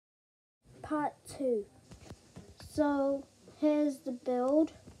part 2. So here's the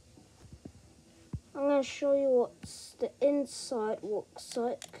build. I'm going to show you what the inside looks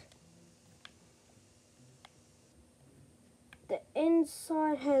like. The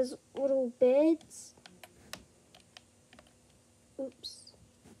inside has little beds. Oops.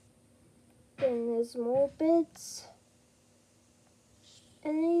 Then there's more beds.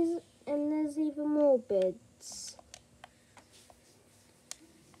 And there's even more beds.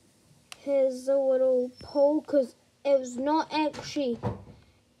 Here's a little pool because it was not actually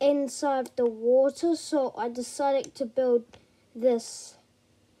inside the water, so I decided to build this.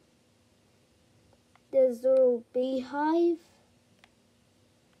 There's a little beehive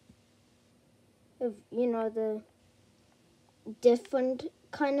of, you know, the different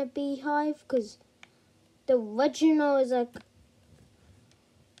kind of beehive, because the original is like,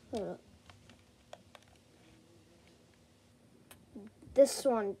 this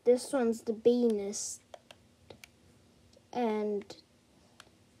one's the bee nest, and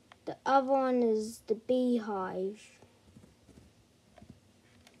the other one is the beehive.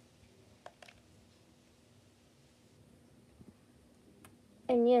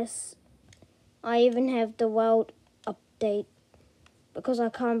 And yes, I even have the world update because I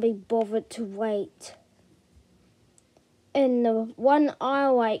can't be bothered to wait. And the one I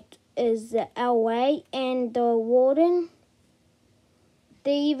liked is the LA and the warden.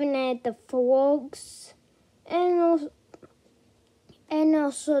 They even had the frogs and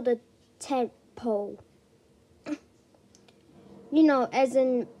also the tadpole. You know, as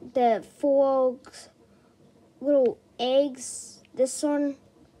in the frogs, little eggs. This one,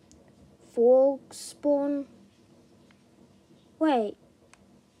 frog spawn. Wait,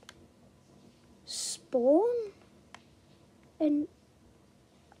 spawn? And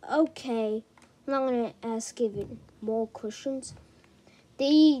okay, I'm not gonna ask even more questions.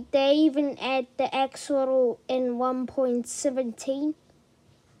 They even add the axolotl in 1.17.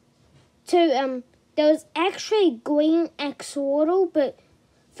 There was actually green axolotl, but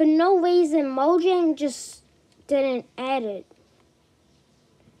for no reason Mojang just didn't add it.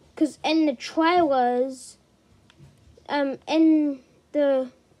 Because in the trailers, in the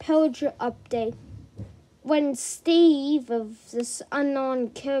Pillager update, when Steve, of this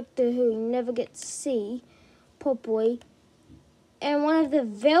unknown character who you never get to see properly, and one of the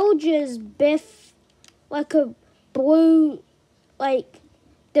villagers, Biff, like a blue, like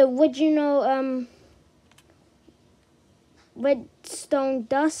the original redstone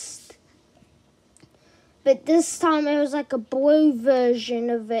dust, but this time it was like a blue version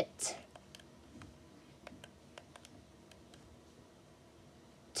of it.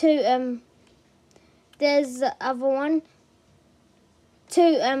 There's the other one.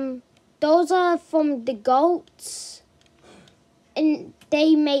 Those are from the goats, and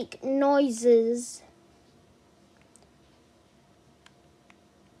they make noises.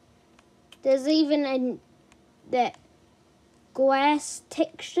 There's even that glass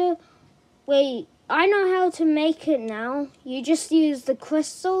texture. Wait, I know how to make it now. You just use the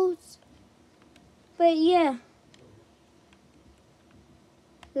crystals. But yeah.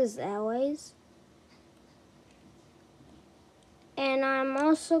 There's always. And I'm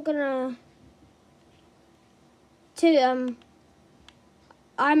also gonna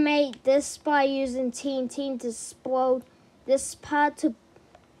I made this by using TNT to explode this part to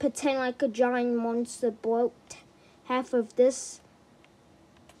pretend like a giant monster broke half of this.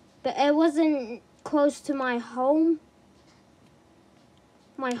 But it wasn't close to my home.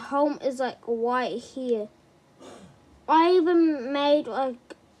 My home is like right here. I even made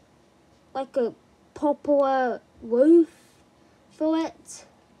like a popular roof for it.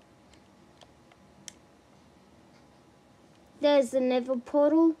 There's the Nether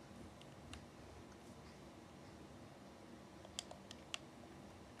portal.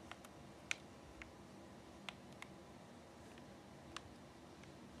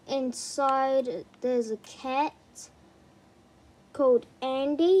 Inside there's a cat called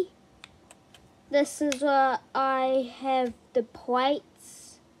Andy. This is where I have the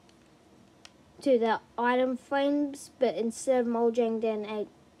plates to the item frames, but instead of Mojang then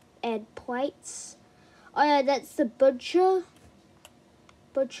add plates. Oh yeah, that's the butcher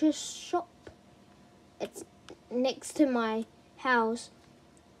shop. It's next to my house.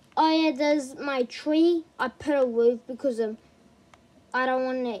 Oh yeah, there's my tree. I put a roof because I don't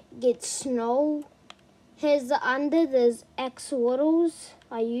want to get snow. Here's the under. There's axolotls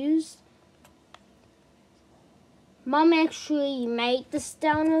I used. Mom actually made this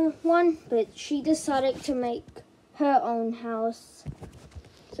downer one, but she decided to make her own house.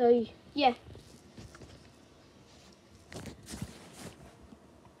 So yeah.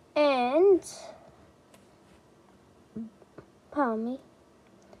 And And pardon me.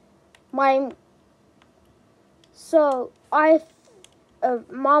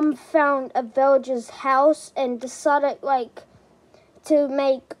 Mom found a villager's house and decided like to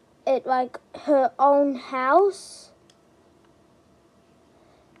make it like her own house.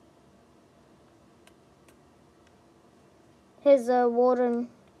 Here's a wooden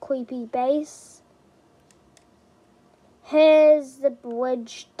creepy base. Here's the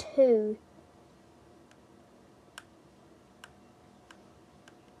bridge too.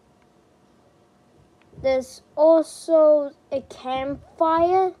 There's also a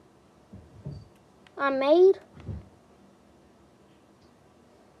campfire I made.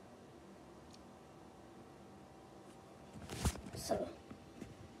 So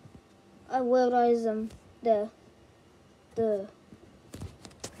I realized the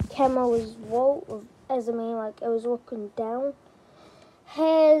camera was low, as I mean like it was looking down.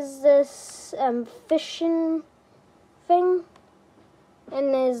 Here's this fishing thing,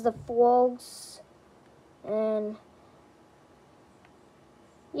 and there's the frogs, and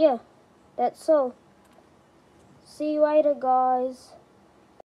yeah, that's all. See you later, guys.